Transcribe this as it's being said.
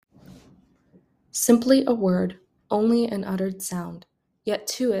Simply a word, only an uttered sound, yet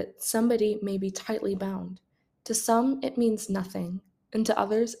to it somebody may be tightly bound. To some it means nothing, and to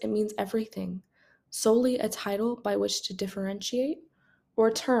others it means everything, solely a title by which to differentiate, or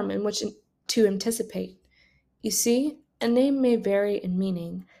a term in which to anticipate. You see, a name may vary in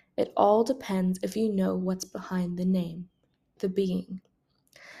meaning. It all depends if you know what's behind the name, the being.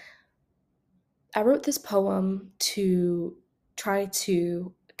 I wrote this poem to try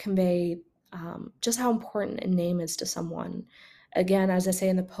to convey just how important a name is to someone. Again, as I say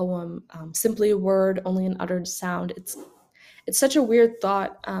in the poem, simply a word, only an uttered sound. It's such a weird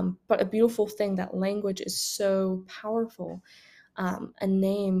thought, but a beautiful thing that language is so powerful. A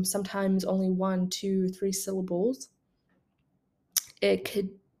name, sometimes only one, two, three syllables, it could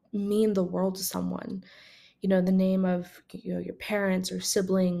mean the world to someone. The name of your parents or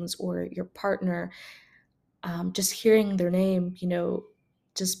siblings or your partner, just hearing their name,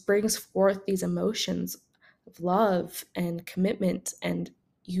 just brings forth these emotions of love and commitment, and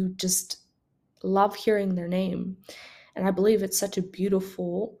you just love hearing their name. And I believe it's such a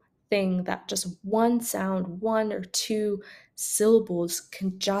beautiful thing that just one sound, one or two syllables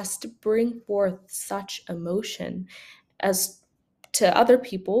can just bring forth such emotion. As to other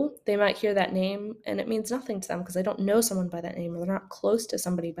people, they might hear that name and it means nothing to them because they don't know someone by that name or they're not close to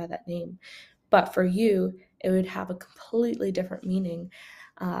somebody by that name. But for you, it would have a completely different meaning.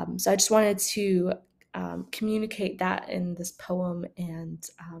 So I just wanted to communicate that in this poem, and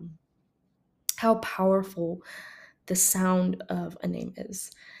how powerful the sound of a name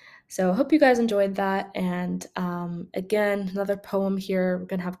is. So I hope you guys enjoyed that. And again, another poem here. We're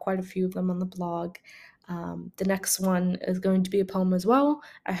going to have quite a few of them on the blog. The next one is going to be a poem as well.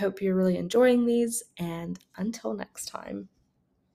 I hope you're really enjoying these, and until next time.